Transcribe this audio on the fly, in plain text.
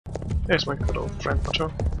There's my good old friend Otto.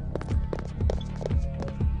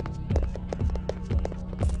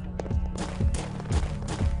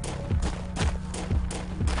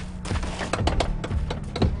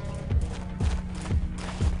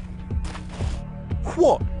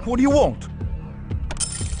 What? What do you want?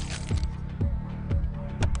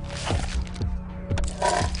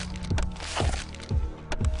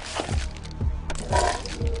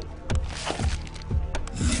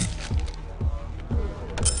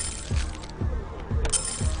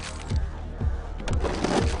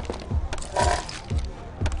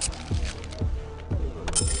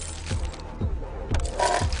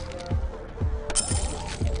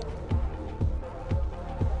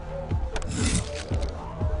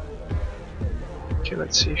 Okay,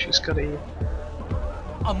 let's see if she's got a...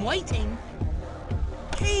 I'm waiting.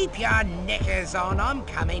 Keep your knickers on, I'm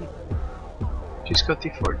coming. She's got the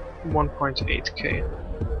for 1.8k.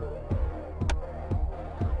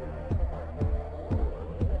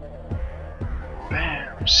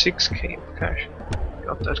 Bam! 6k of cash.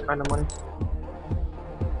 Got that kind of money.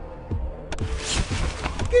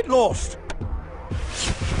 Get lost!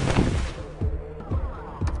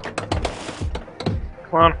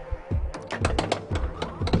 Come on.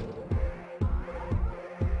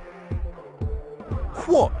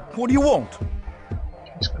 What? What do you want?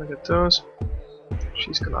 She's gonna get those.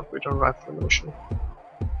 She's gonna upgrade her rifle ammunition.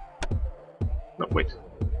 No, wait.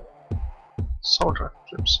 Assault rifle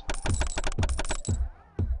clips.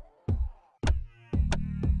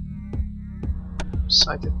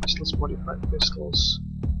 Sighted pistols, modified pistols,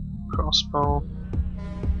 crossbow.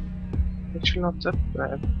 Actually not that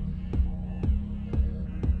bad.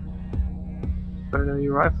 Better than the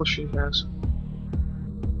rifle she has.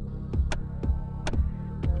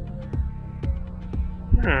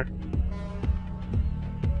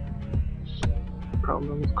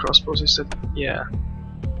 Problem with crossbows is that, yeah.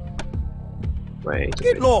 Wait a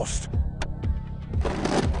Get bit. lost!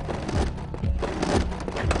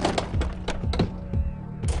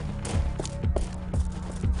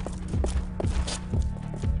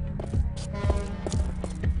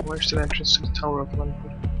 Where's the entrance to the Tower of London?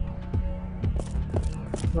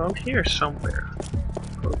 Around here somewhere,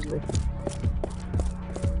 probably.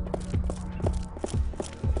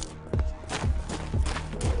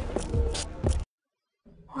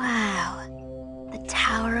 Wow, the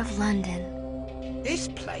Tower of London. This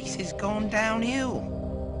place has gone downhill.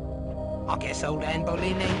 I guess old Anne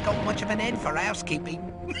Boleyn ain't got much of an head for housekeeping.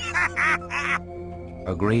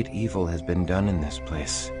 A great evil has been done in this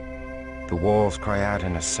place. The walls cry out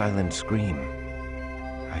in a silent scream.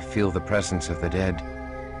 I feel the presence of the dead.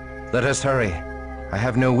 Let us hurry. I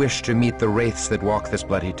have no wish to meet the wraiths that walk this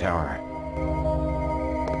bloody tower.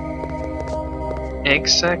 Egg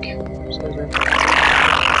sack? Ew.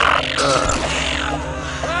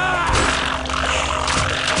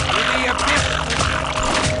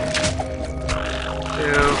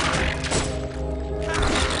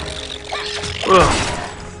 Ugh.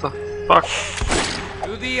 The fuck?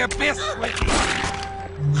 To the abyss with you.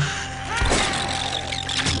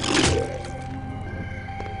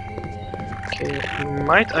 Okay,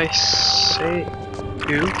 might I say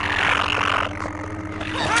you?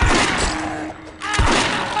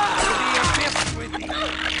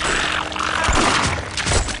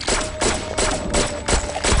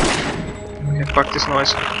 Okay, fuck this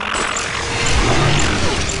noise.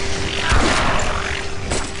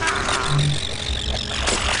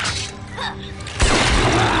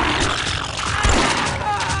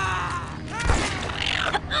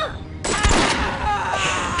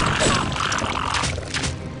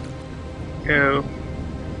 Go.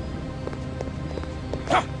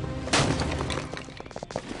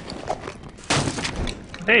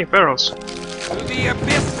 Hey, barrels. To the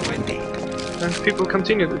abyss with me. And people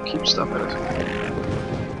continue to keep stuff in it.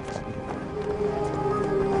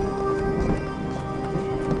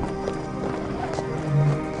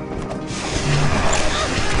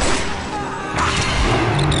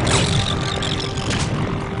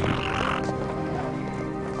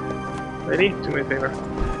 Ready? Do me a favor.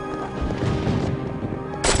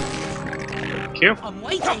 Thank you. I'm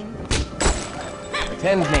waiting.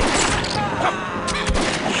 Attend me.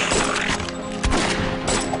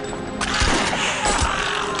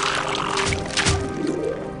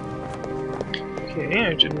 Okay,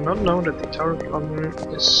 I did not know that the Tower of London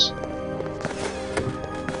is...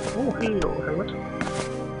 Oh, hello, helmet.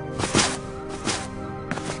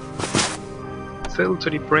 Filled to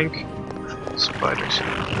the brink with spiders.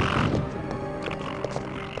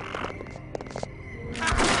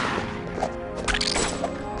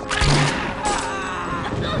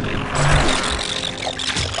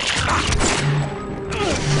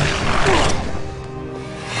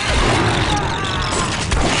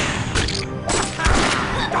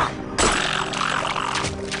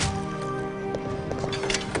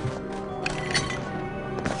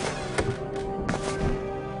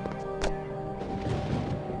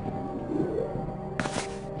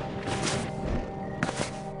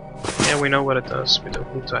 we know what it does, we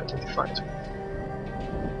don't need to identify it.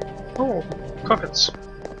 Oh, coffins.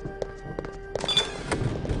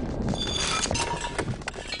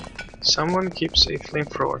 Someone keeps a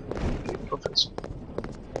flamethrower. Okay, coffins.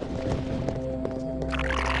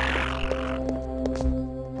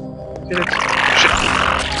 Get it. Shit.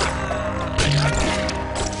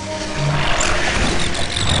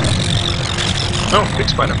 Oh, big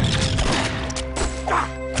spider.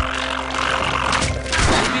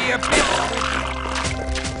 Okay.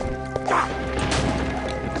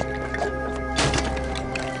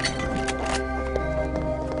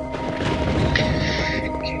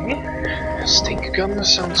 Stink gun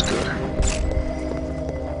sounds good.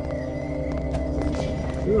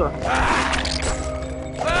 Ugh.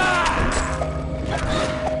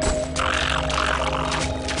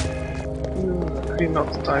 Could you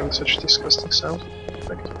not die with such disgusting sound?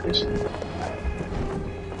 Back to please.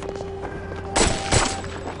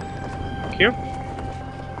 Thank you.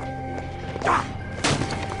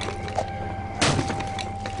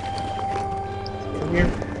 In here.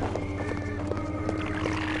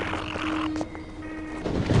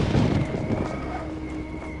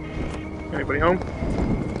 Anybody home?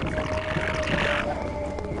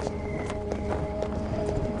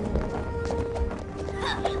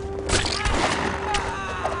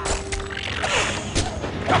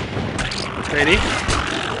 Ready?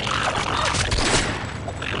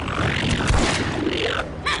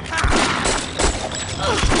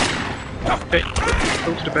 Okay, go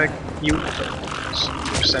to the back. You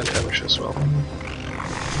percent damage as well.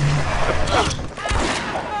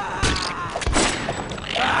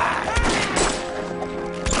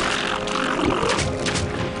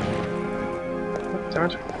 Damn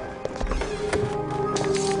it.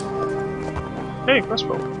 Hey,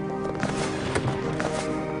 crossbow.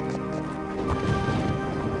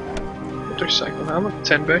 Motorcycle helmet,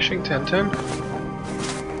 10 bashing, 10-10.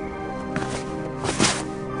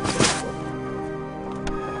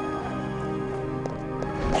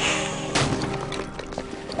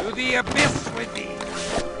 To the abyss with thee!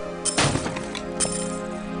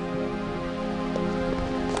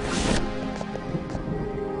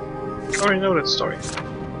 I already know that story.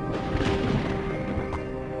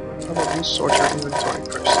 How about you sort your inventory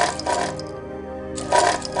first?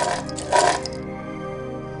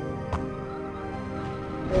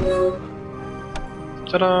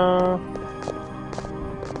 Ta-da!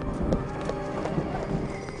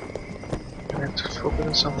 I have to focus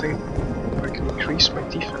on something where I can increase my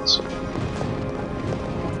defense.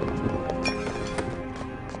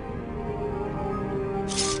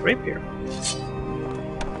 Rapier.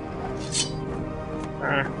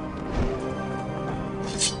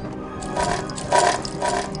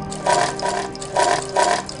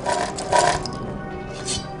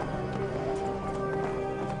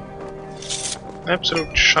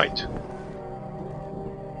 Absolute shite.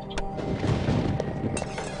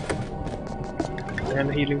 And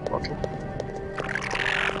a healing bottle.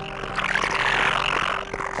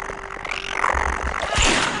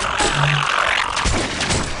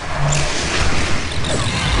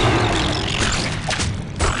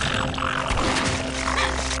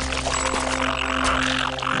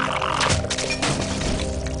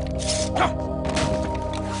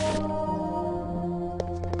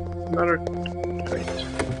 Another crate.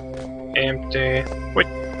 Empty. Wait.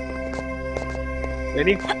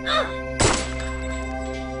 Ready?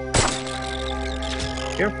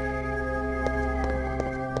 Here.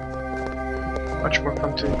 Much more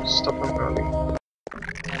fun to stop them early.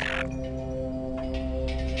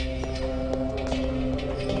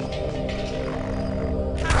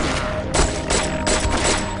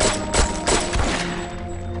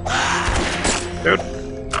 Dude.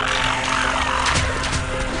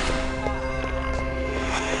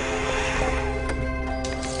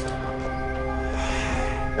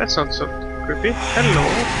 That's not so creepy. Hello,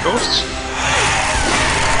 ghosts.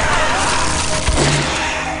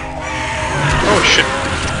 Oh shit.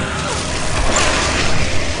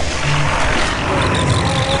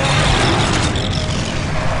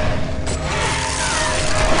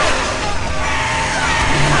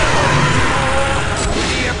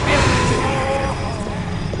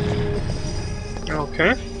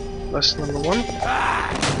 Okay, lesson number 1.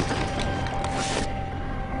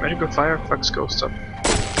 Magical fire fucks ghosts up.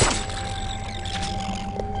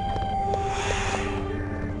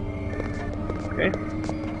 Okay.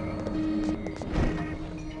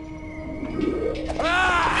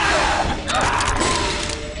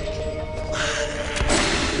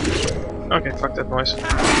 Okay, fuck that noise.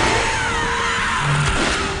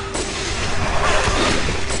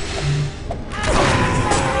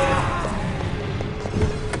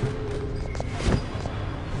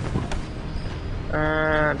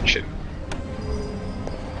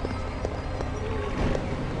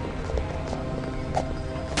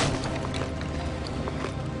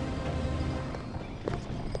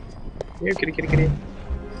 Here, kitty, kitty, kitty.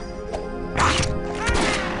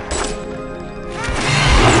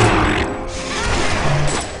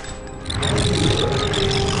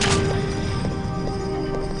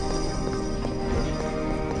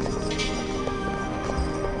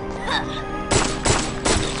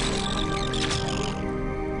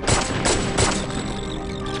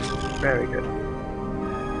 Very good.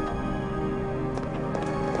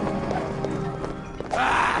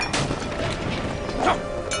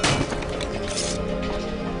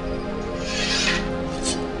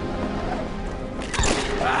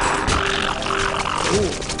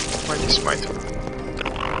 Ooh, mighty smite.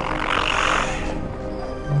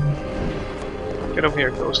 Get over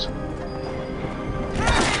here, Ghost.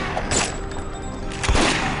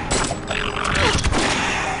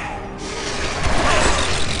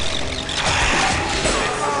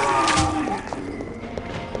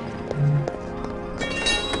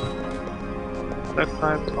 Lead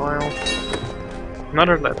pipe, oil.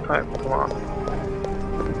 Another lead pipe, come on.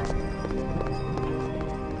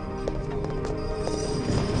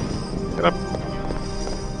 Get up.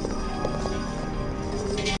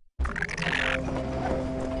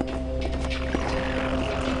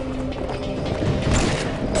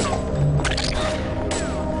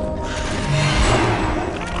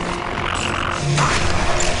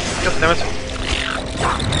 God damn it.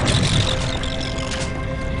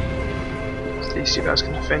 At least you guys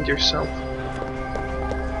can defend yourself.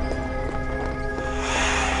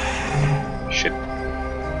 Shit.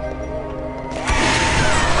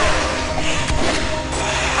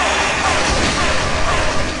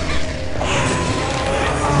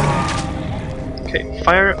 Okay,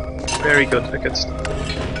 fire, very good against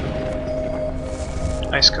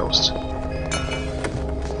Ice Coast.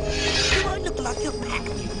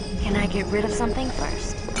 Can I get rid of something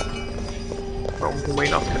first? Well, we may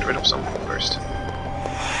not get rid of something first.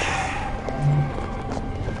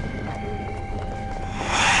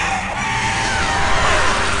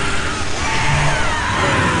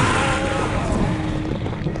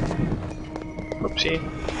 Oopsie.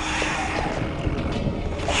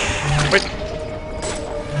 Wait.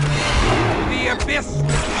 The abyss!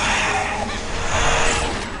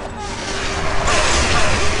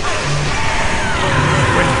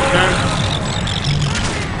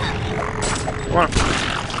 Come on.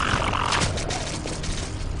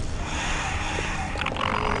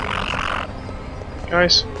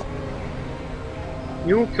 Guys,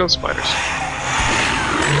 you kill spiders.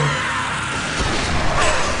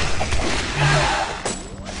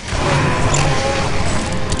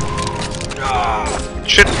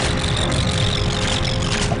 Shit.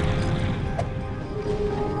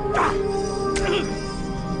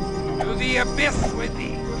 To the abyss with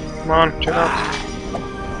thee! Come on, chill out.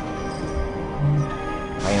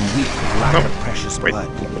 I am weak with lack of precious Wait. blood.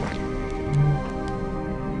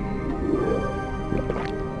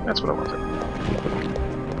 That's what I wanted.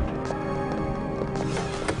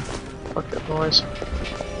 Fuck that noise.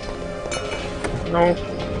 No.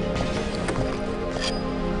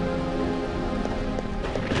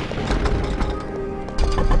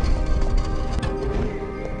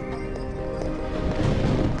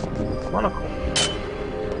 Monocle.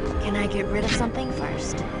 Can I get rid of something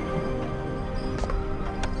first?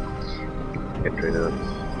 Get rid of.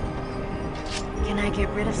 Can I get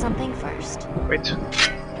rid of something first? Wait.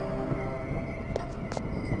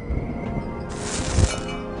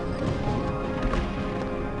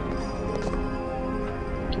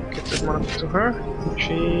 Get that monocle to her.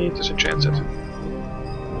 She disenchants it.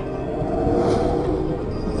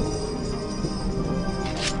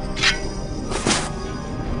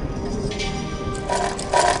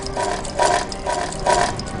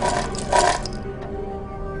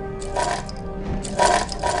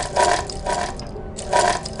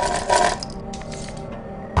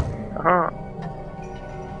 Aha.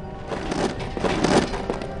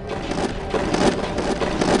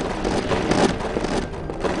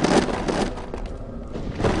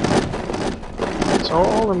 It's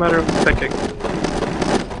all a matter of picking.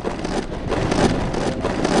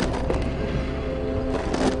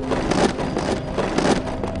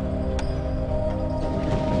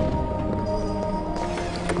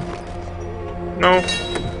 No.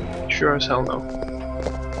 Sure as hell no.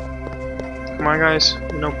 Come on guys,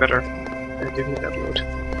 you know better. Give me that loot.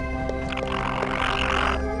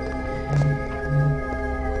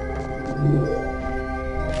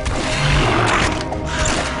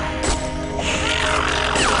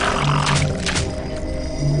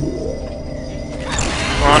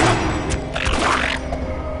 Come on.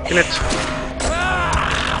 Kill it.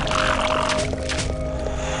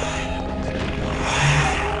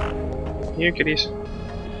 Here, kitties.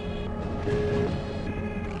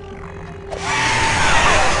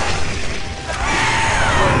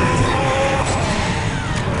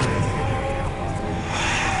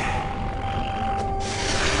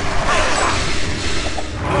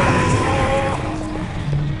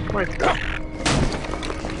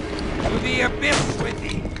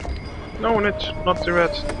 own it, not the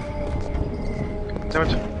red. Damn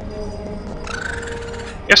it.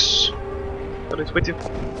 Yes! Got it with you.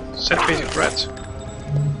 Centimeter red.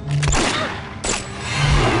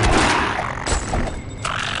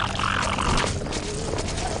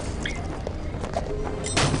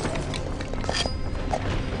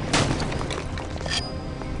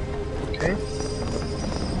 Okay.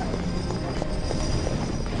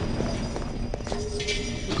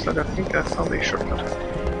 Looks like I think I found a shortcut.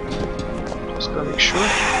 Just gonna make sure.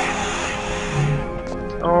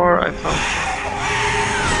 Or I found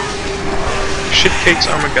Shitcakes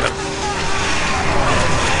Armageddon.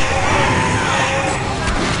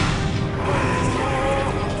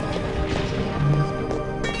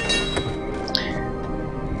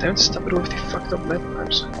 Damn it, stop it with the fucked up lead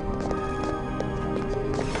pipes.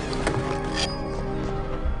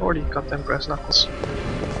 Or the goddamn brass knuckles.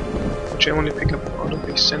 Which I only pick up out of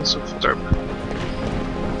a sense of derp.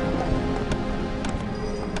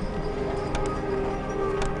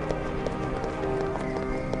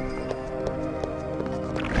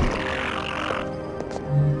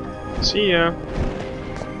 See ya.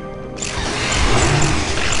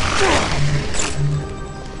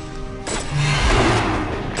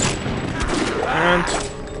 And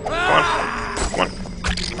come on, come on.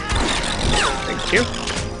 Thank you.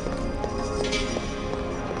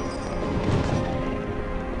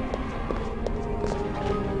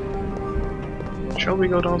 Shall we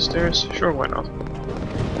go downstairs? Sure, why not?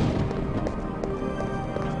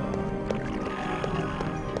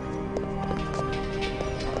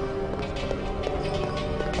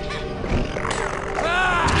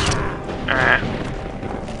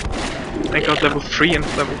 I got level 3 and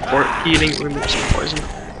level 4 healing removes poison. To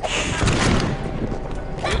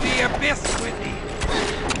the abyss with thee!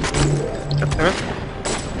 God damn it.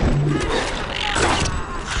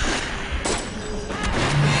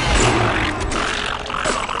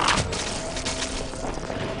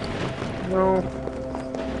 No.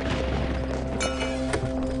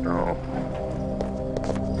 No.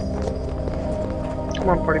 Come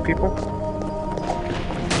on, party people.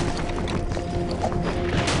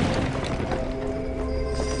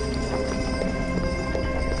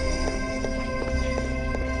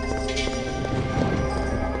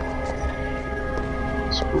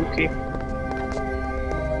 Spooky.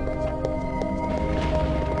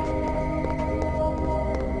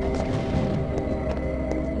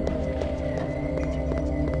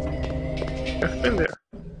 I've been there.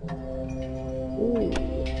 Ooh.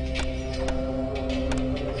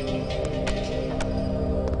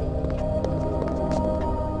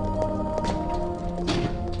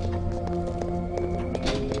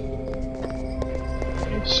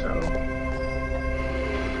 Okay, so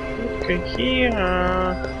okay here.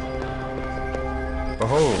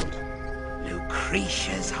 Behold,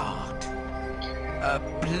 Lucretia's heart. A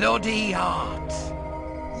bloody heart.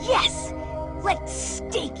 Yes! Let's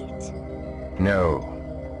stake it! no,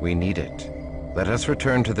 we need it. Let us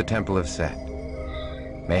return to the Temple of Set.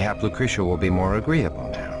 Mayhap Lucretia will be more agreeable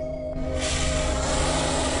now.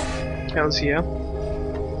 Hells yeah.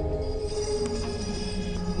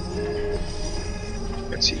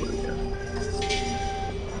 Let's see what we got.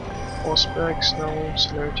 Horseback, snow,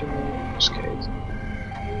 celerity, Masquerade.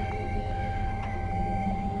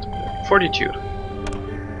 Fortitude.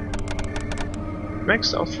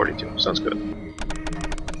 Maxed out 42. Sounds good.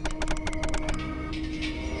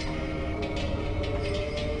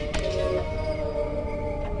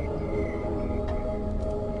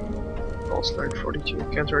 All start 42.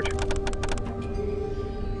 Can't hurt.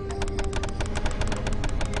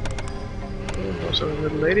 Also a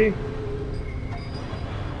little lady.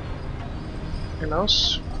 And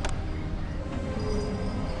us.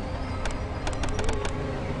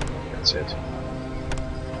 That's it.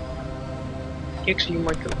 Actually, you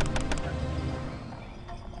might go.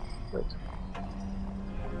 Wait.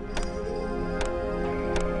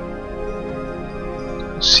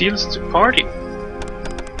 Seals the party.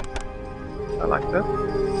 I like that.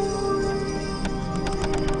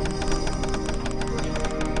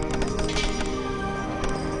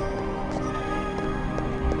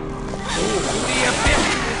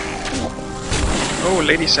 Oh,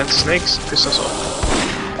 lady sends snakes. Piss us off.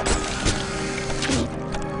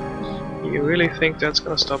 You really think that's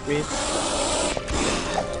gonna stop me?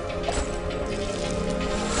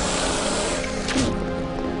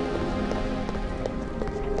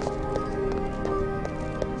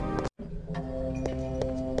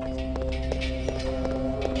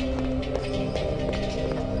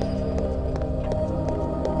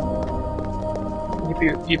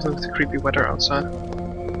 Even with the creepy weather outside.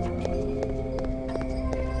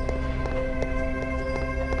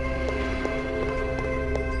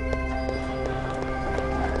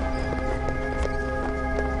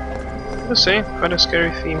 Let's say, quite a scary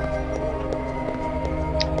theme. I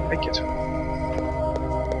like it.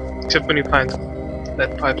 Except when you find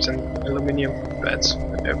lead pipes and aluminium beds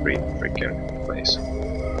at every freaking place.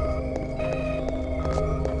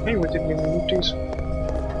 Hey, we didn't even need these.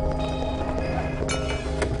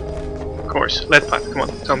 Of course, lead pipe, come on,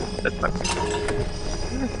 tell me, lead pipe.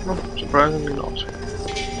 No, surprisingly not.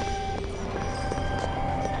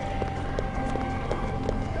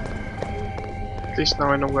 At least now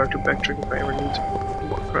I know where to backtrack if I ever need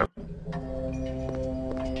more crap.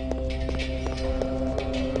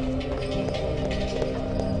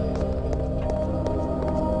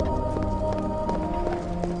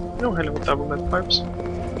 No hello double lead pipes.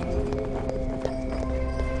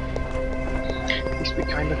 At least we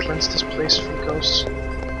kinda cleansed this place from ghosts.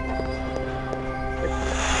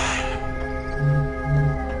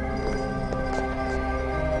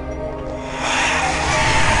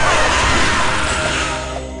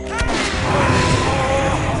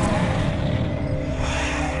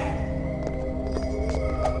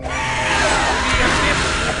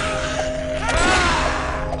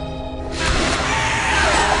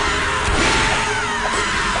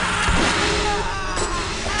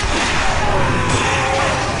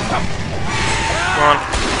 Come on.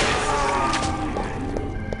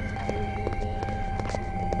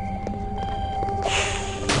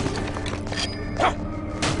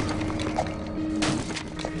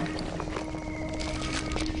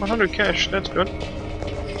 $100 cash, that's good.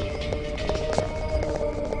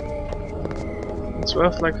 It's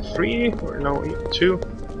worth like 3 or no, 2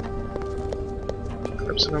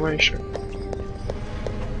 clips in animation.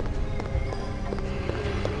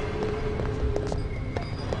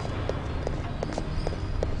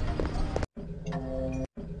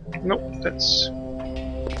 Nope, that's... There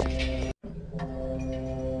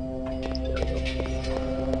we go.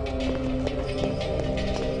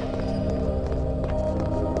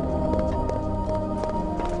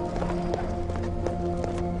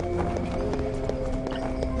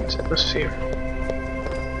 It's atmosphere.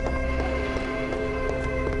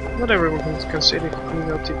 Not everyone can say they clean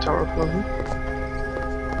out the Tower of London.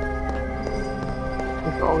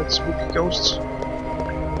 With all its spooky ghosts.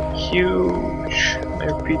 Huge! I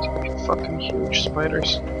repeat, fucking huge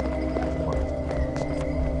spiders. Oh,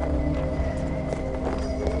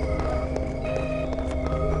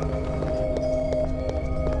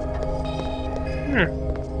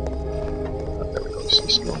 there we go, this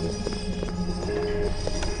is normal.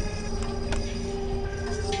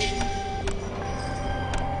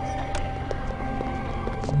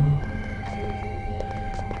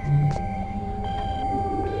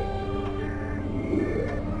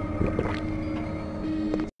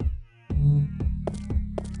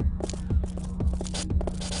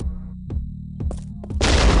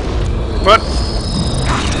 What?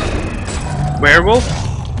 Werewolf?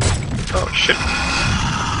 Oh shit.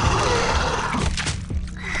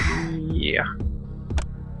 Yeah.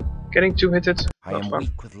 Getting two-hitted. I Not am fun.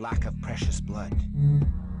 weak with lack of precious blood.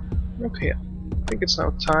 Okay, I think it's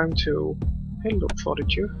now time to... Hey, look,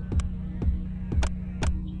 fortitude.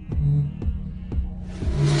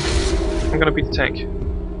 I'm gonna beat the tank.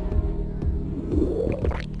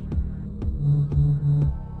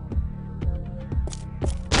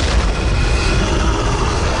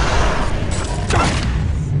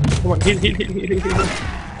 Come on, heal.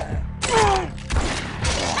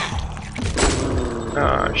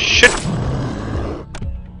 Shit!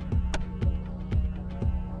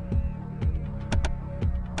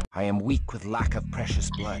 I am weak with lack of precious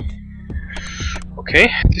blood. Okay,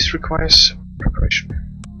 this requires preparation.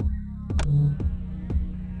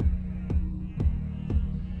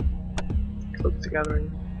 Cloak the gathering.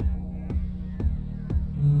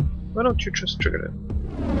 Why don't you just trigger it?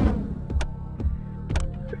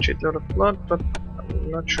 A shitload of blood, but I'm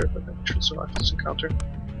not sure if I actually survive this encounter.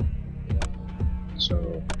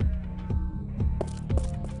 So...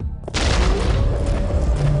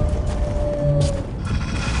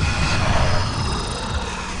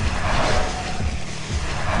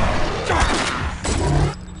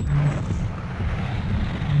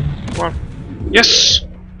 Come on. Yes!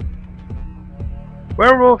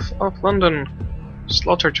 Werewolf of London.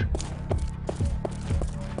 Slaughtered.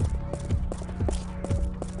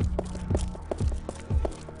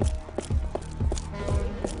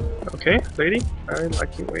 Okay, lady, I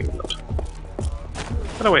like you way a lot.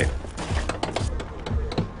 Get away.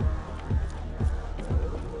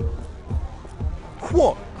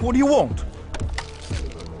 What? What do you want?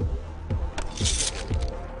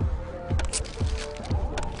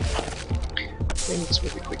 Okay, let's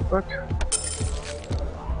make a quick buck.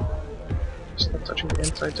 Just not touching the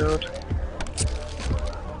antidote.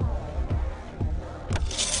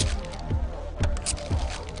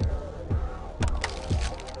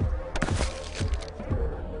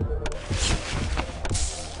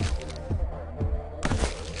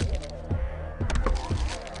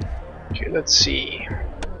 let's see.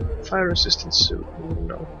 Fire resistant suit.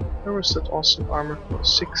 No. Where was that awesome armor for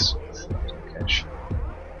 6 cash?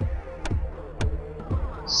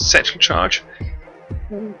 Satchel charge.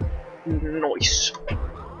 Noise.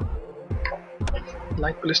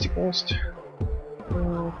 Light ballistic burst.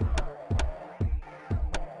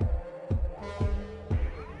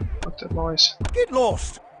 Fuck that noise. Get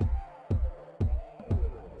lost!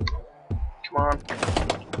 Come on.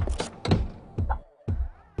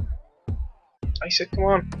 I said come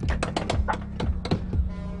on.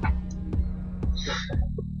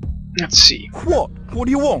 Let's see. What? What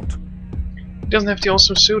do you want? He doesn't have the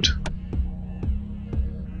awesome suit.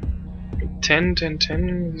 10, 10,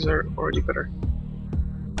 10. These are already better.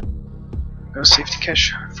 I'm gonna save the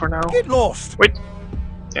cash for now. Get lost! Wait!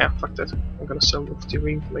 Yeah, fuck that. I'm gonna sell the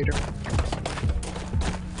ring later.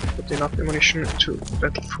 Put enough ammunition to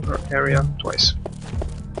battle for her area twice.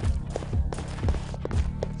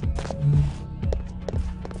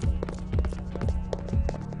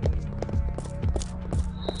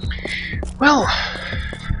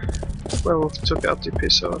 Well, took out the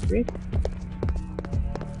piss out of me.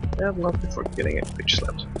 And not before getting it bitch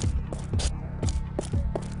slapped.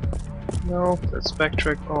 No, let's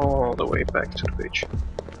backtrack all the way back to the beach.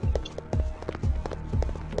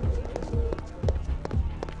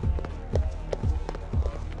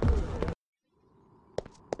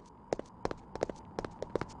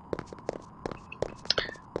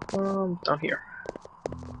 Down here.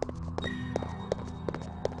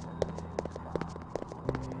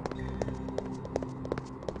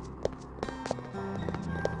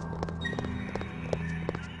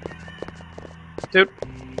 Dude.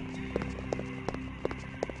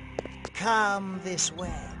 Come this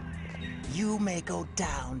way. You may go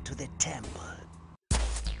down to the temple.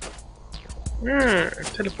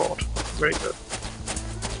 Teleport. Very good.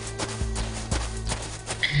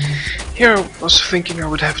 Here I was thinking I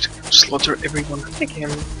would have to slaughter everyone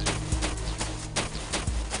again.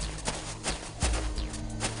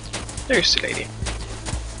 There's the lady.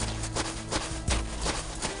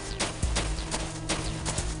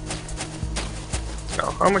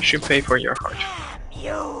 Now, how much you pay for your heart? Damn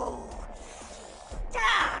you!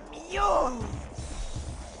 Damn you!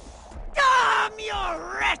 Damn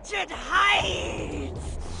your wretched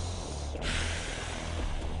hides!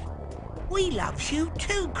 We loves you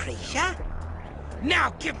too, creature.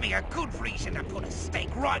 Now give me a good reason to put a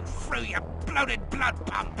stake right through your bloated blood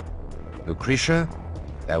pump. Lucretia,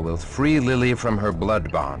 thou wilt free Lily from her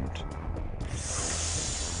blood bond.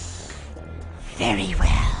 Very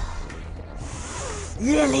well.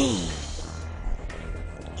 Lily,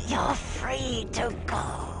 you're free to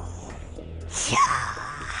go.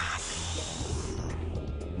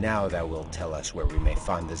 Now thou wilt tell us where we may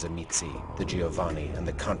find the Zamitzi, the Giovanni, and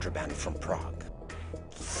the contraband from Prague.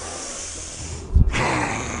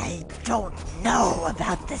 I don't know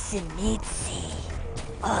about the Zamitzi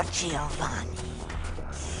or Giovanni.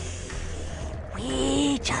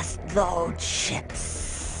 We just load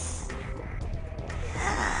ships.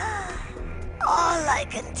 All I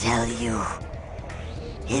can tell you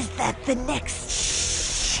is that the next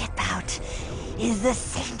ship out is the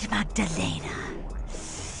Saint Magdalena.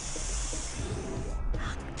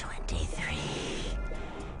 Hawk 23,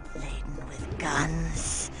 laden with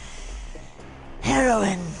guns,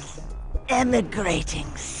 heroin,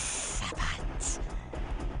 emigrating Sabbaths,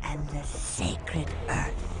 and the sacred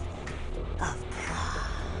earth of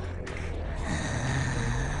Prague.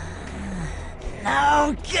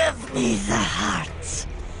 Now give me the heart,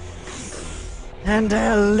 and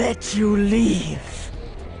I'll let you leave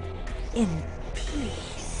in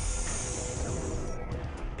peace.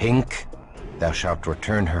 Pink, thou shalt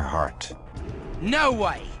return her heart. No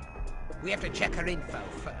way! We have to check her info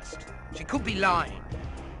first. She could be lying.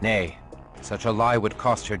 Nay, such a lie would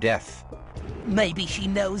cost her death. Maybe she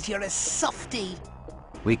knows you're a softie.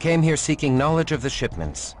 We came here seeking knowledge of the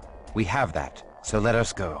shipments. We have that, so let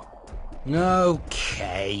us go.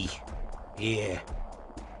 Okay. Here.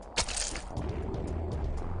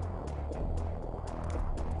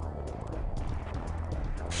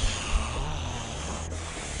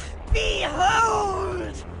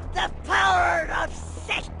 Behold the power of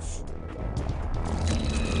Set!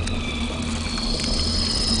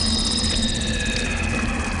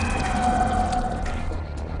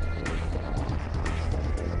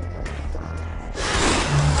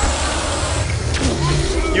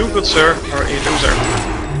 You, good sir, are a loser.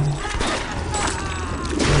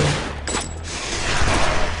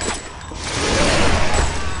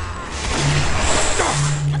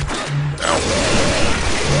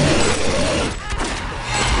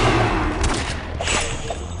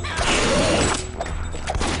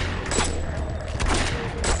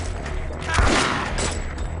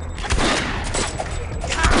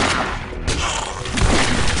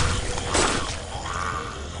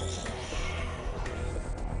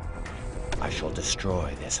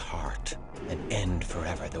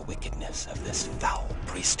 forever the wickedness of this foul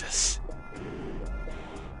priestess.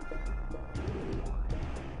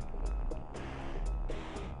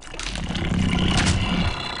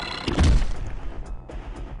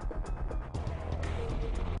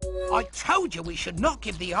 I told you we should not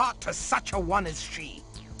give the art to such a one as she.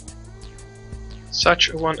 Such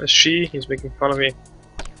a one as she, he's making fun of me.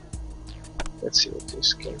 Let's see what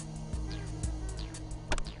this can.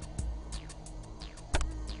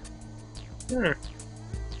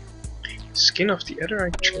 Skin of the adder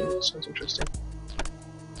actually, that sounds interesting.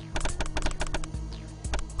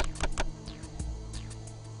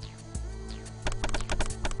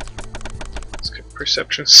 This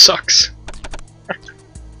perception sucks.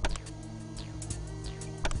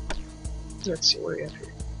 Let's see what we have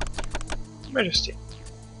here. Majesty.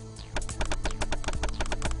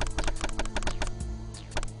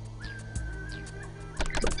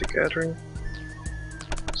 Click the gathering.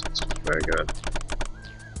 Sounds very good.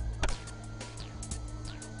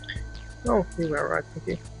 Oh, you were right,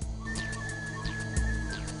 Mickey.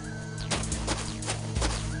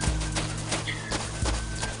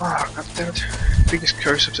 Ah, oh, goddammit. Biggest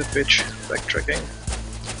curse of that bitch. Backtracking.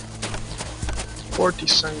 40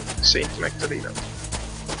 Saint Magdalena.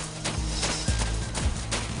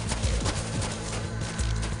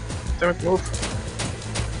 Damn it, move.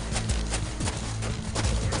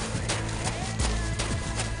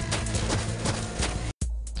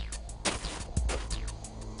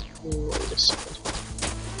 Wait a second.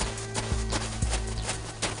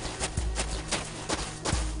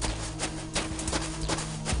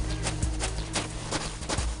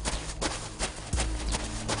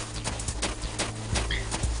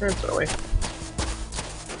 And that way.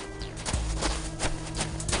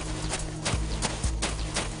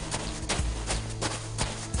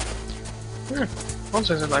 Once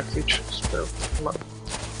there's a life leech spell, come on.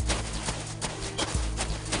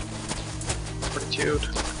 Fortitude,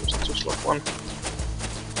 comes into slot 1.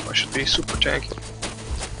 I should be super tanky.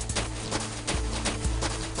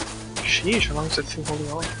 Sheesh, how long is that thing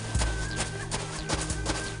holding on?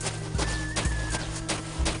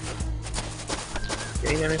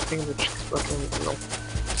 Gain anything which fucking no.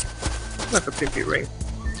 Like a pimpy ring.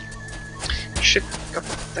 Shit, got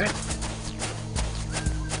that.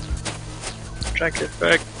 Drag it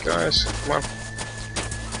back, guys. Come on.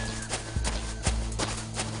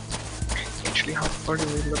 Actually, how far do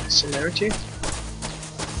we look at similarity?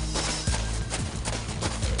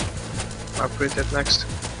 I'll put that next.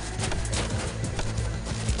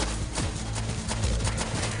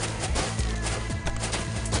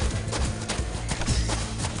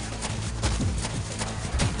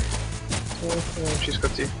 Oh, she's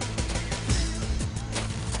got the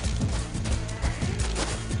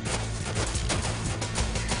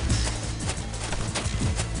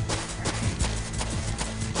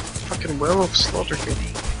fucking werewolf slaughtered me.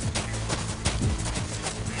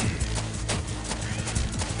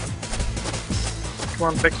 Come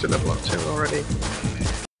on, back to level 2 already.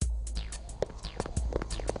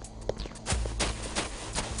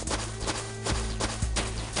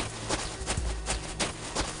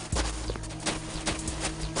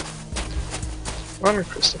 Run,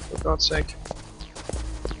 Christof, for God's sake.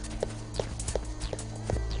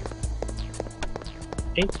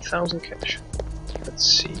 8,000 cash. Let's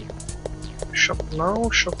see. Shop now,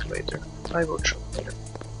 shop later. I will shop later.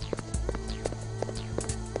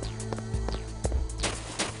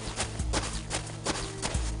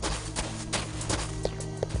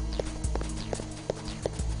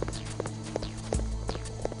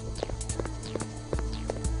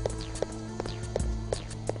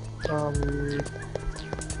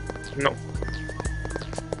 No.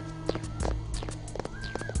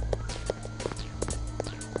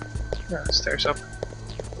 Yeah, stairs up.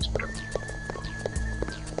 That's better.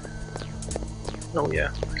 Oh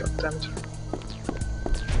yeah, god damn it.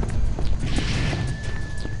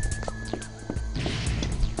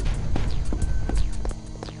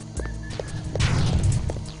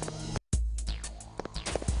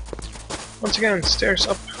 Once again, stairs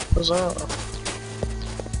up. Huzzah.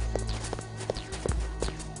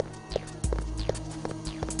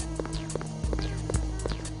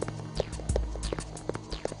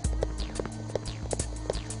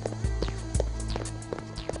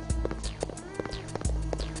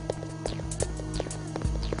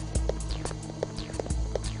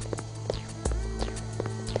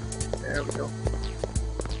 There we go.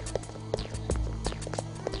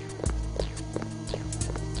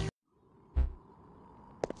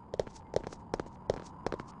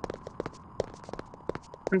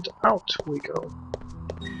 And out we go.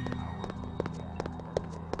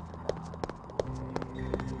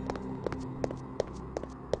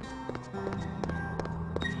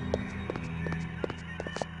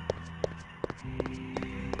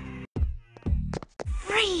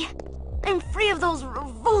 free of those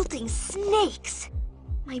revolting snakes.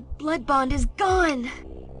 My blood bond is gone.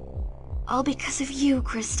 All because of you,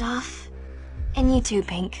 Christof. And you too,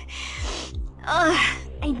 Pink. Ugh,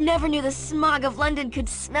 I never knew the smog of London could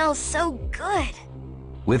smell so good.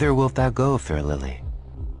 Whither wilt thou go, fair lily?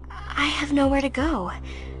 I have nowhere to go.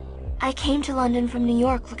 I came to London from New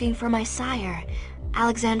York looking for my sire,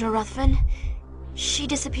 Alexandra Ruthven. She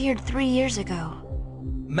disappeared 3 years ago.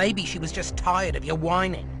 Maybe she was just tired of your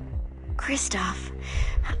whining. Christof,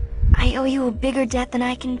 I owe you a bigger debt than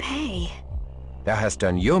I can pay. Thou hast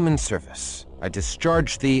done yeoman service. I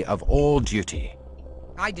discharge thee of all duty.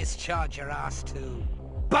 I discharge your ass too.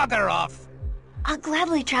 Bugger off! I'll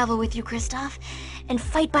gladly travel with you, Christof, and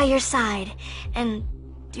fight by your side, and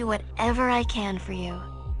do whatever I can for you.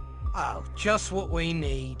 Oh, just what we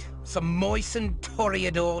need. Some moistened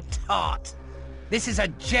Toreador tart. This is a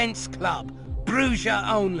gents' club. Bruiser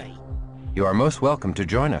only. You are most welcome to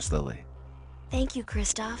join us, Lily. Thank you,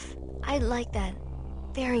 Christof. I'd like that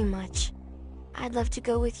very much. I'd love to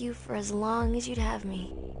go with you for as long as you'd have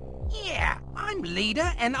me. Yeah, I'm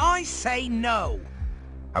leader, and I say no.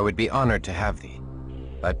 I would be honored to have thee.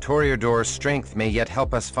 That Toreador's strength may yet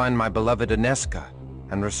help us find my beloved Anezka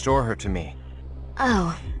and restore her to me.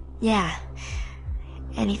 Oh, yeah.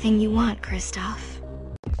 Anything you want, Christof.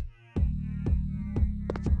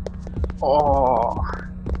 Oh.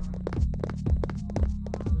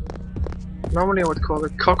 Normally I would call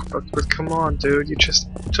it cockblocked, but come on, dude, you just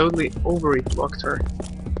totally overly-blocked her.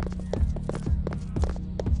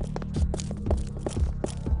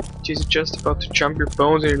 She's just about to jump your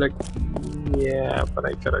bones and you're like, yeah, but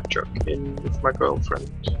I gotta jump in with my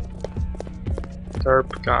girlfriend.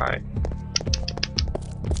 Derp guy.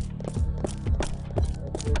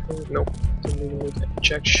 Nope, didn't even need that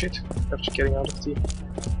jack shit after getting out of the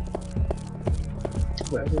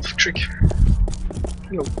werewolf trick.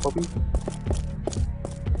 Hello, Bobby.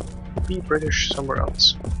 Be British somewhere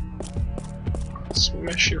else.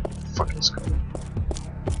 Smash your fucking skull.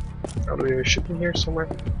 Oh, do we have a ship in here somewhere?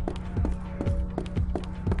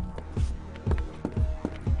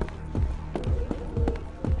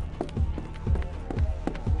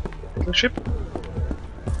 Little ship?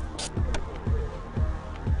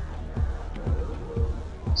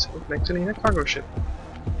 So actually a cargo ship.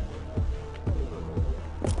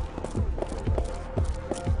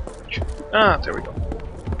 Ah, there we go.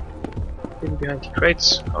 Hidden behind the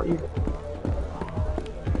crates. How evil.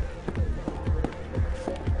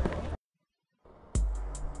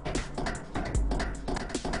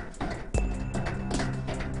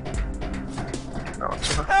 No,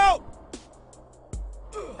 it's not. Help!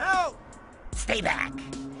 Help! Stay back.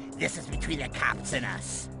 This is between the cops and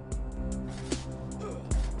us.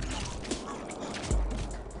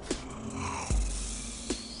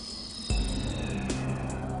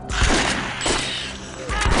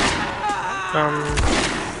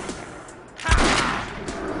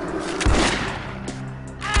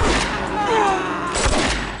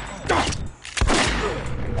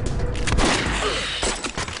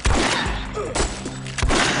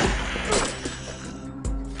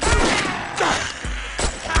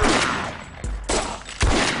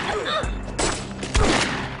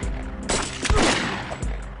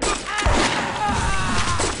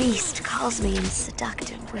 Beast calls me in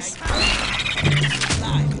seductive whisper.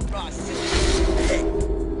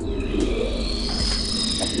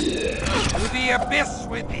 To the abyss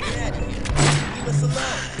with me. Leave us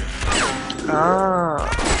alone. Ah.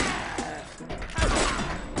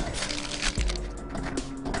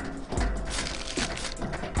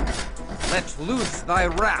 Let loose thy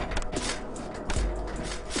wrath.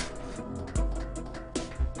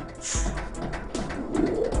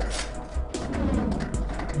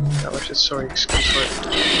 That was just sorry excuse for it.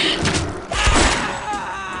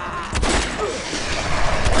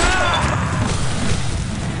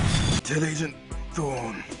 Tell Agent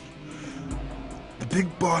Thorne, the big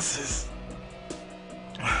boss is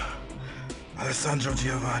Alessandro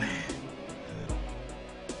Giovanni.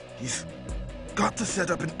 He's got to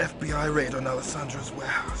set up an FBI raid on Alessandro's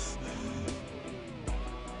warehouse.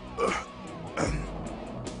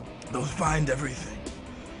 They'll find everything.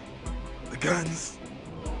 The guns,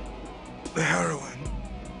 the heroin,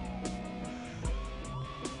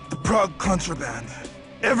 the Prague contraband,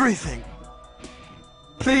 everything.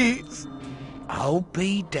 Please. I'll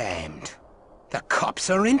be damned. The cops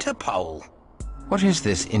are Interpol. What is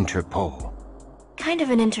this Interpol? Kind of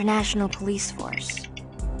an international police force.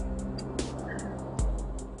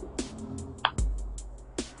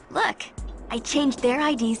 Look, I changed their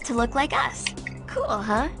IDs to look like us. Cool,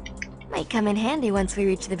 huh? Might come in handy once we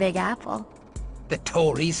reach the Big Apple. The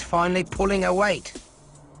Tories finally pulling a weight.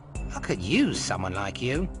 I could use someone like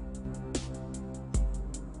you.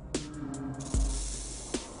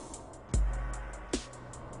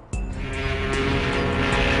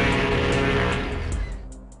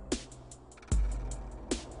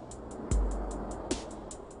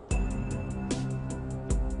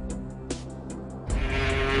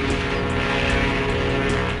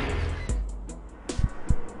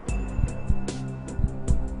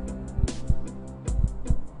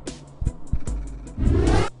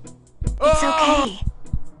 It's okay.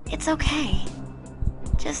 It's okay.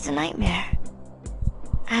 Just a nightmare.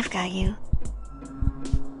 I've got you.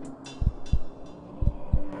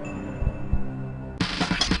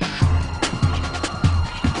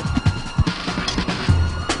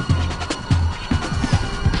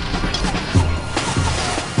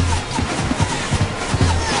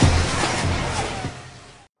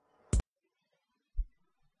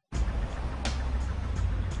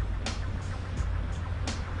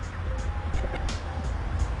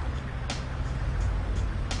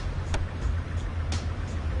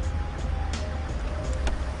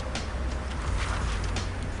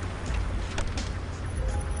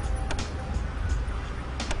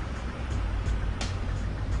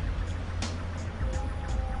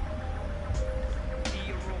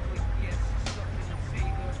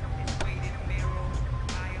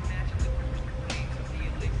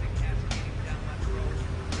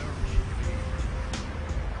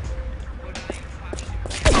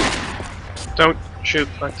 Don't shoot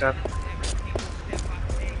like that.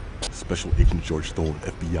 Special Agent George Thorne,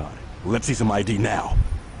 FBI. Let's see some ID now.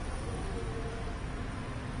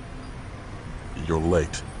 You're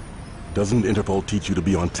late. Doesn't Interpol teach you to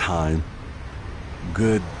be on time?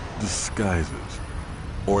 Good disguises.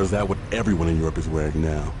 Or is that what everyone in Europe is wearing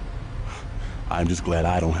now? I'm just glad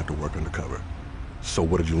I don't have to work undercover. So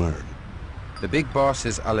what did you learn? The big boss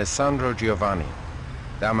is Alessandro Giovanni.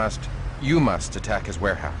 You must attack his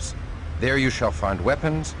warehouse. There you shall find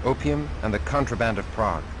weapons, opium, and the contraband of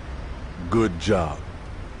Prague. Good job.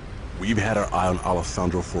 We've had our eye on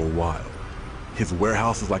Alessandro for a while. His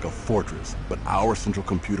warehouse is like a fortress, but our central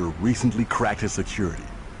computer recently cracked his security.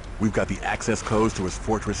 We've got the access codes to his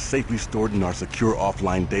fortress safely stored in our secure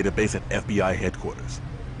offline database at FBI headquarters.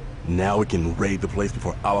 Now we can raid the place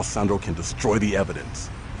before Alessandro can destroy the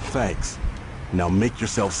evidence. Thanks. Now make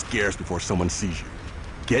yourself scarce before someone sees you.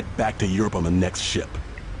 Get back to Europe on the next ship.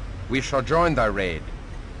 We shall join thy raid.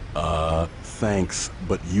 Thanks,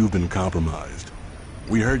 but you've been compromised.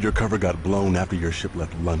 We heard your cover got blown after your ship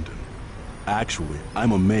left London. Actually,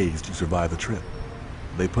 I'm amazed you survived the trip.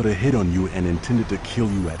 They put a hit on you and intended to kill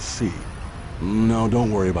you at sea. No,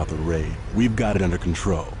 don't worry about the raid. We've got it under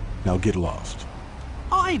control. Now get lost.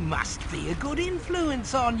 I must be a good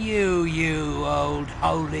influence on you, you old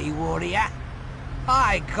holy warrior.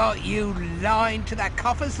 I got you lying to the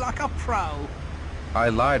coffers like a pro. I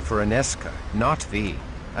lied for Anezka, not thee.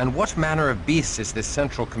 And what manner of beast is this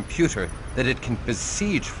central computer that it can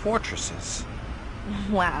besiege fortresses?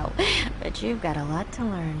 Wow, but you've got a lot to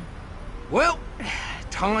learn. Well,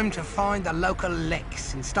 time to find the local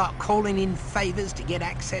Lex and start calling in favors to get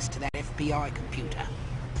access to that FBI computer.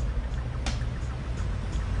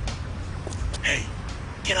 Hey,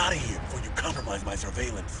 get out of here before you compromise my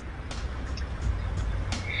surveillance.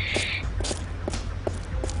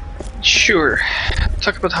 Sure.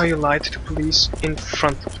 Talk about how you lied to the police in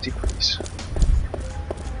front of the police.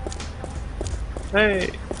 Hey.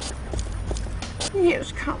 He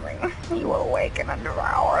is coming. He will awaken and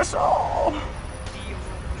devour us all.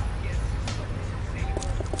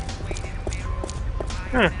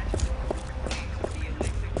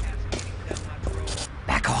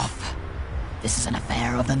 Back off. This is an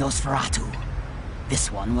affair of the Nosferatu.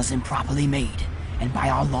 This one was improperly made, and by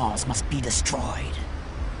our laws must be destroyed.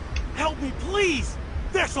 Help me, please!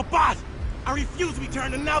 There's a bot! I refuse to be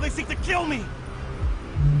turned, and now they seek to kill me!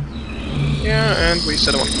 Yeah, and we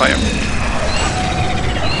set him on fire.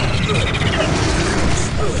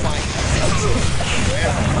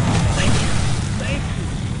 Thank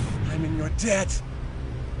you! I'm in your debt!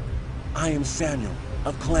 I am Samuel,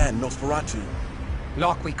 of Clan Nosferatu.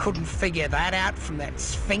 Like we couldn't figure that out from that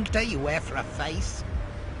sphincter you wear for a face?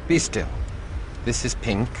 Be still. This is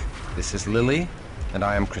Pink, this is Lily, and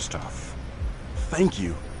I am Christof. Thank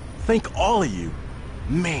you. Thank all of you.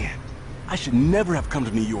 Man, I should never have come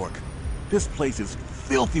to New York. This place is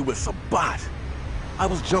filthy with Sabbat. I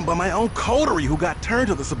was jumped by my own coterie who got turned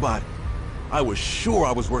to the Sabbat. I was sure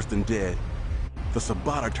I was worse than dead. The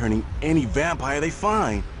Sabbat are turning any vampire they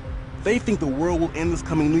find. They think the world will end this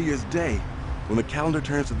coming New Year's Day. When the calendar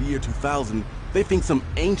turns to the year 2000, they think some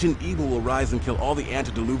ancient evil will rise and kill all the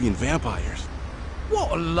antediluvian vampires.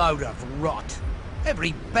 What a load of rot.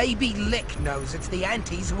 Every baby lick knows it's the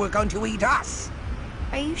antis who are going to eat us.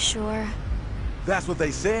 Are you sure? That's what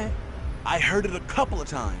they said. I heard it a couple of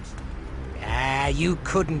times. Ah, you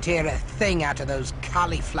couldn't hear a thing out of those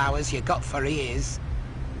cauliflowers you got for ears.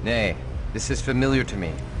 Nay, this is familiar to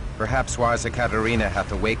me. Perhaps wise Ekaterina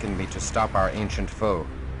hath awakened me to stop our ancient foe.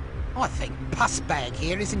 I think Pussbag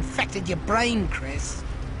here has infected your brain, Chris.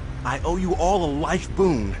 I owe you all a life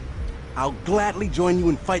boon. I'll gladly join you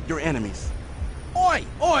and fight your enemies. Oi,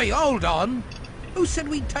 hold on! Who said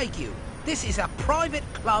we'd take you? This is a private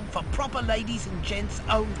club for proper ladies and gents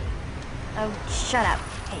only. Oh, shut up,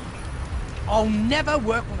 Pink. I'll never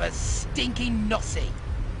work with a stinking nossie.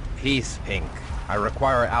 Peace, Pink. I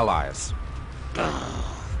require allies.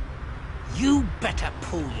 You better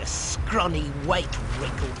pull your scrawny weight,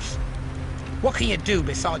 Wrinkles. What can you do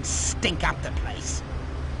besides stink up the place?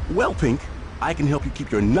 Well, Pink, I can help you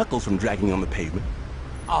keep your knuckles from dragging on the pavement.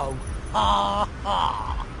 Oh, ha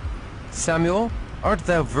ha. Samuel, art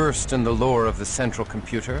thou versed in the lore of the central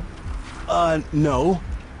computer? No.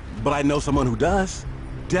 But I know someone who does.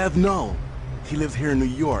 Dev Null. He lives here in New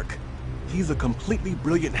York. He's a completely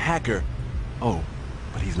brilliant hacker. Oh,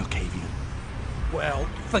 but he's no Cavian. Well,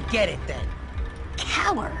 forget it then.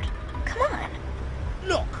 Coward. Come on.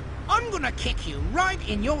 Look, I'm gonna kick you right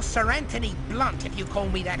in your Sir Anthony Blunt if you call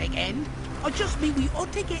me that again. I just mean we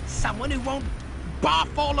ought to get someone who won't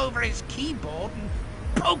barf all over his keyboard and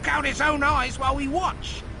poke out his own eyes while we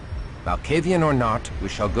watch. Malkavian or not, we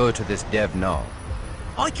shall go to this Dev Null.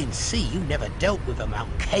 I can see you never dealt with a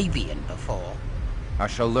Malkavian before. I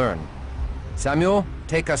shall learn. Samuel,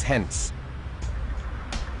 take us hence.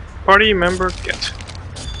 Party member get.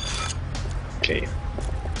 Okay.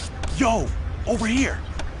 Yo! Over here!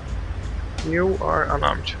 You are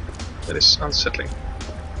unarmed. That is unsettling.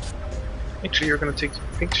 Actually, you're gonna take the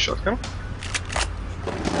pink shotgun.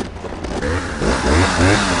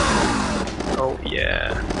 Oh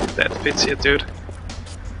yeah, that fits you, dude.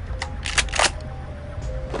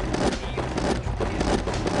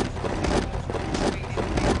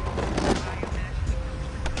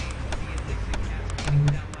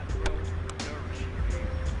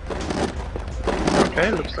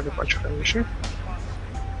 Okay, looks like a bunch of ammunition.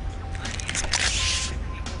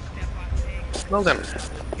 Well then.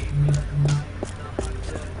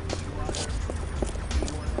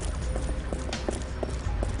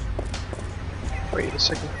 Wait a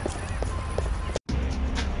second.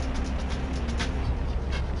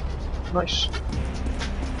 Nice.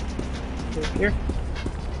 Over here.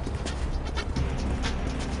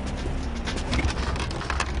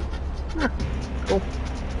 Cool.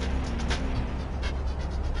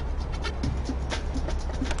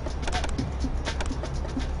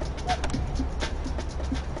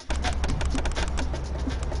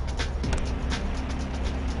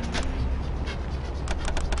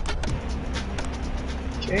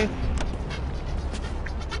 Okay.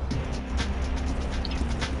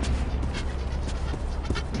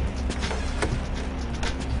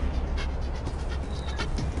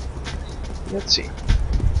 Let's see.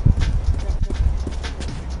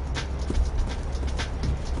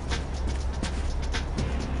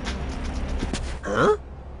 Huh?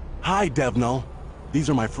 Hi, Dev Null. These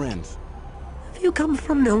are my friends. Have you come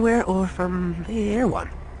from nowhere or from the Air One?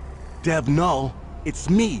 Dev Null, it's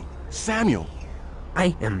me, Samuel.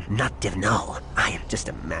 I am not Dev Null. I am just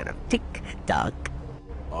a man of tick-tock.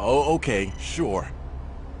 Oh, okay, sure.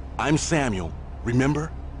 I'm Samuel, remember?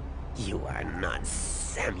 You are not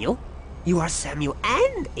Samuel. You are Samuel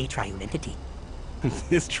and a triune entity.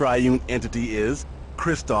 This triune entity is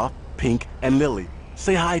Christof, Pink, and Lily.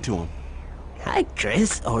 Say hi to him. Hi,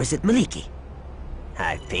 Chris, or is it Maliki?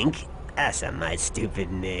 Hi, Pink. That's my stupid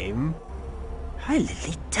name. Hi,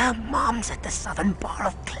 Lilita. Mom's at the southern bar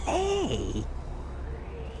of clay.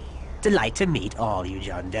 Delight to meet all you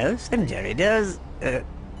John Does and Jerry Does.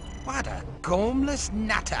 What a gormless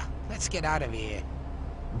natter. Let's get out of here.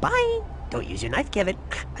 Bye. Don't use your knife, Kevin.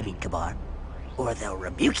 I mean, Kabar. Or they'll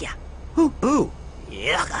rebuke ya. Hoo-hoo.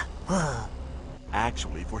 Yucca.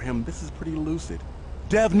 Actually, for him, this is pretty lucid.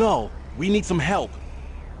 Dev Null, we need some help.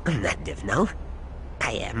 I'm not Dev Null.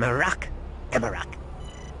 I am a rock. I'm a rock.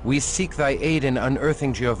 We seek thy aid in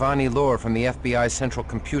unearthing Giovanni lore from the FBI central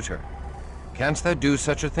computer. Canst thou do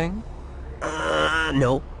such a thing?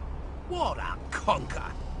 No. What a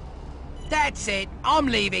conker. That's it. I'm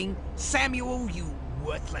leaving. Samuel, you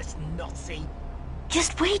worthless Nazi.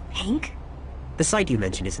 Just wait, Pink. The site you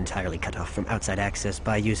mentioned is entirely cut off from outside access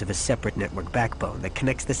by use of a separate network backbone that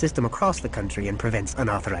connects the system across the country and prevents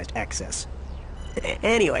unauthorized access.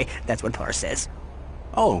 Anyway, that's what Parr says.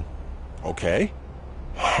 Oh, okay.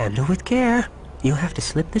 Handle with care. You have to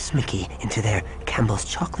slip this Mickey into their Campbell's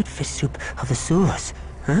chocolate fish soup of the sewers,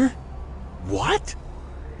 huh? What?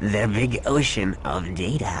 The big ocean of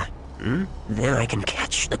data. Then I can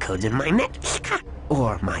catch the codes in my net.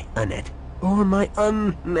 Or my unnet. Or my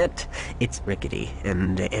unnet. It's rickety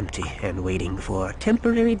and empty and waiting for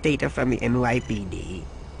temporary data from the NYPD.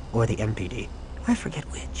 Or the MPD. I forget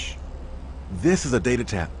which. This is a data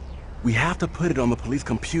tap. We have to put it on the police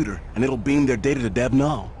computer, and it'll beam their data to Dev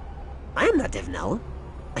Null. I am not Dev Null.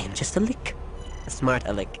 I am just a lick. A smart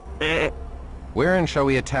aleck. Wherein shall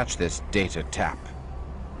we attach this data tap?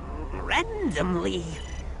 Randomly.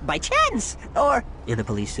 By chance. Or in the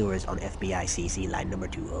police sewers on FBI CC line number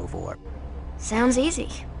 204. Sounds easy.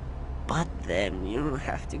 But then you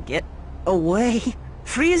have to get away.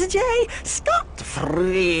 Free as a jay.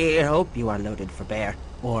 Scot-free. Hope you are loaded for bear.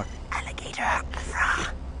 Or alligator.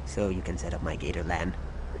 So you can set up my gator land.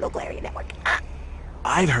 Local area network.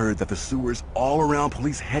 I'd heard that the sewers all around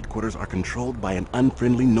police headquarters are controlled by an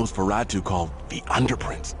unfriendly Nosferatu called the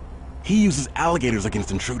Underprince. He uses alligators against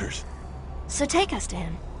intruders. So take us to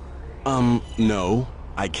him. No,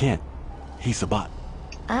 I can't. He's a bot.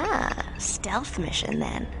 Ah, stealth mission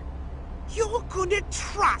then. You're gonna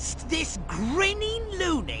trust this grinning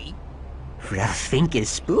loony? Ralphink is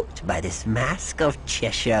spooked by this mask of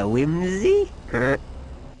Cheshire whimsy.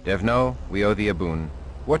 Devno, we owe thee a boon.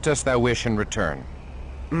 What dost thou wish in return?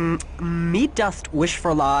 Me dost wish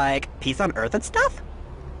for, like, peace on Earth and stuff?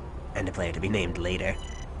 And a player to be named later.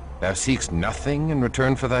 Thou seekst nothing in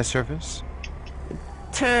return for thy service?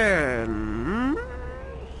 Turn...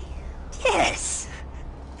 Yes.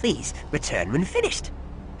 Please, return when finished.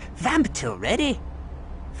 Vamp till ready.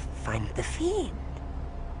 Find the fiend.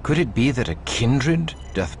 Could it be that a kindred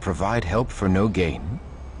doth provide help for no gain?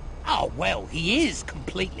 Oh, well, he is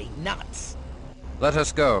completely nuts. Let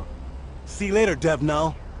us go. See you later, Dev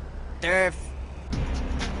Null. Durf.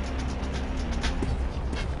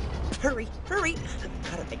 Hurry, hurry.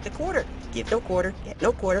 Gotta make the quarter. Give no quarter, get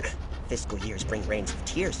no quarter. Fiscal years bring rains of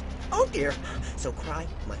tears. Oh dear. So cry,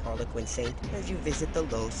 my harlequin saint, as you visit the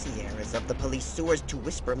low sierras of the police sewers to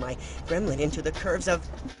whisper my gremlin into the curves of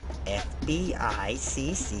FBI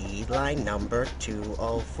CC line number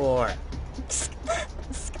 204.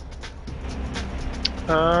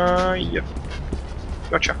 Yeah.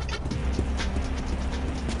 Gotcha.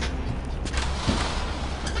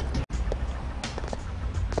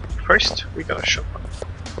 First, we got a shotgun.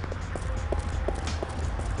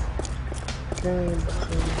 Okay,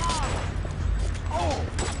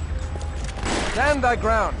 Stand thy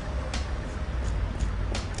ground!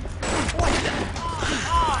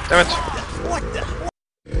 damn it!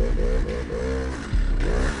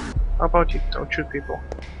 How about you don't shoot people?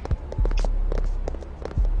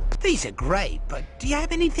 These are great, but do you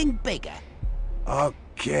have anything bigger?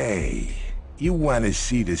 Okay. You want to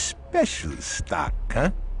see the special stock,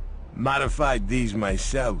 huh? Modified these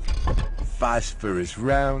myself. Phosphorus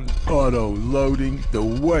round, auto-loading, the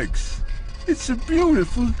works. It's a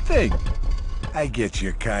beautiful thing. I get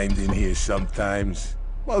your kind in here sometimes.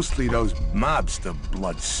 Mostly those mobster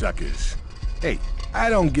bloodsuckers. Hey, I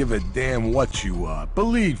don't give a damn what you are,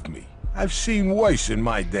 believe me. I've seen worse in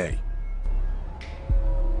my day.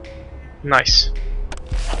 Nice.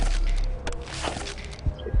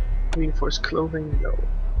 Reinforced clothing, no.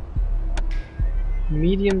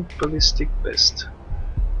 Medium ballistic vest.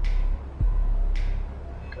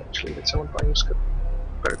 Actually, let someone buy who's got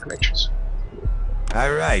better connections.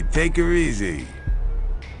 Alright, take her easy.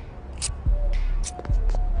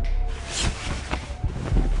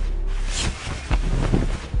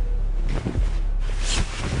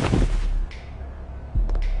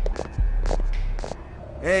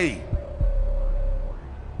 Hey!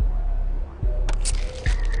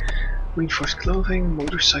 Reinforced clothing,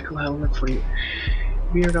 motorcycle helmet for you.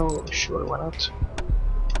 Weirdo, sure, why not?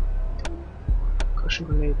 Caution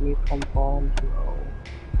grenade, napalm bomb, no.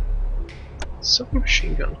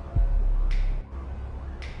 Submachine gun.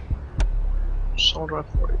 Assault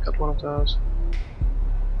rifle, you got one of those.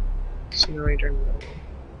 Incinerator, no.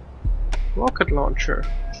 Rocket launcher,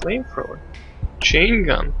 flamethrower, chain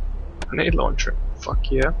gun, grenade launcher,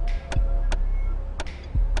 fuck yeah.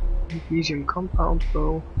 Magnesium compound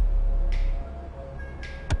bow.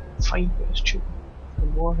 Fine question.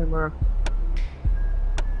 From Warhammer.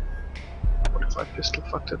 45 pistol,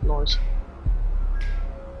 fuck that noise.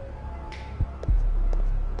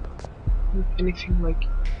 Anything like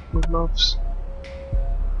gloves?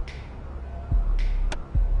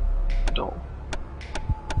 No.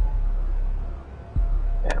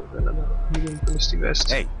 Yeah, I'm gonna know. Medium ballistic vest.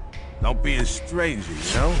 Hey, don't be a stranger,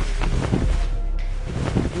 you know?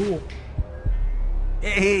 Ooh.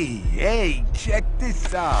 Hey, check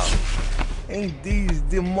this out. Ain't these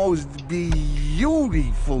the most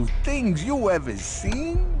beautiful things you ever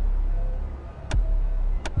seen?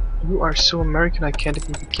 You are so American I can't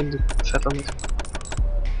even begin to fathom it.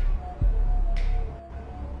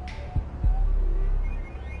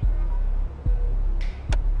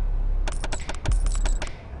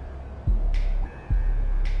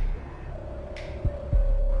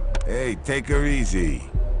 Hey, take her easy.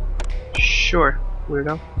 Sure,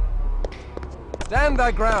 weirdo. Stand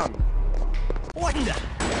thy ground! What the?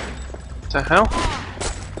 The hell?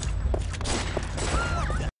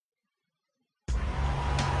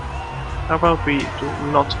 How about we do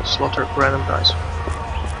not slaughter random guys?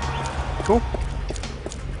 Cool.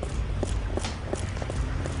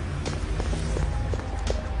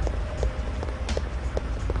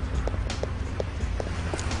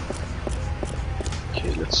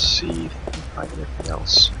 Okay, let's see if we can find anything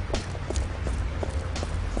else.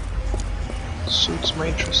 Suits my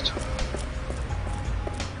interest.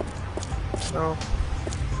 No.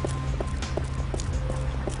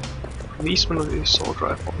 Policeman with the assault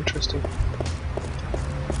rifle, interesting.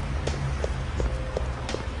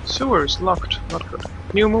 Sewers locked, not good.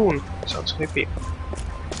 New moon, sounds hippie.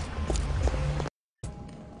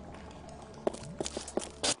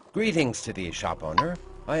 Greetings to thee, shop owner.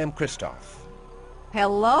 I am Christof.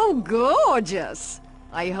 Hello, gorgeous.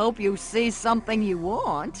 I hope you see something you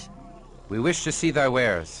want. We wish to see thy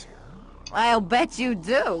wares. I'll bet you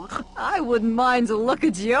do. I wouldn't mind to look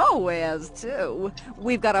at your wares, too.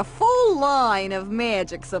 We've got a full line of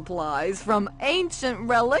magic supplies, from ancient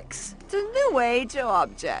relics to new age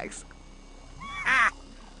objects. Ha!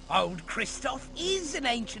 Old Christof is an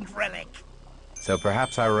ancient relic. So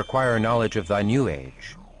perhaps I require knowledge of thy new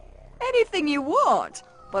age. Anything you want.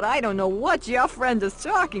 But I don't know what your friend is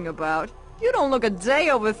talking about. You don't look a day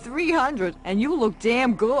over 300, and you look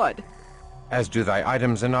damn good. As do thy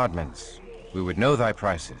items and oddments. We would know thy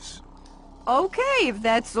prices. Okay, if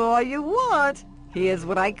that's all you want. Here's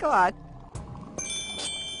what I got.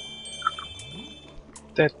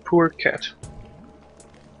 That poor cat.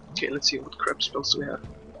 Okay, let's see what crap spells do we have.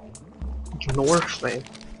 Ignore flame.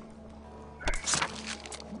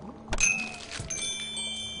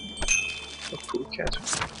 A poor cat.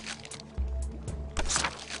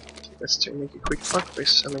 Let's to make a quick buck by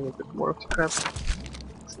selling a bit more of the crap.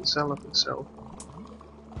 Nothing sell.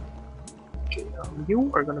 Okay,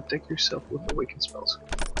 you are gonna take yourself with awakened spells.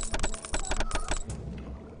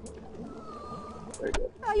 Very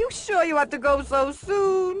good. Are you sure you have to go so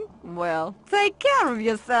soon? Well, take care of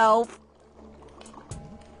yourself.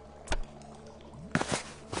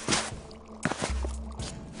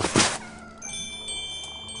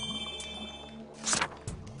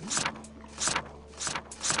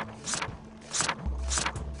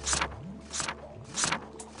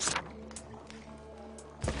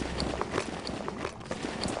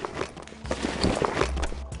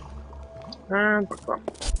 And we're gone.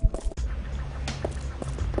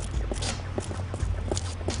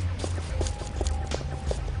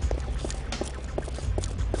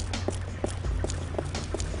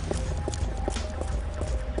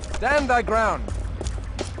 Stand thy ground!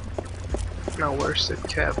 Now where's that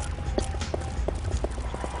cab?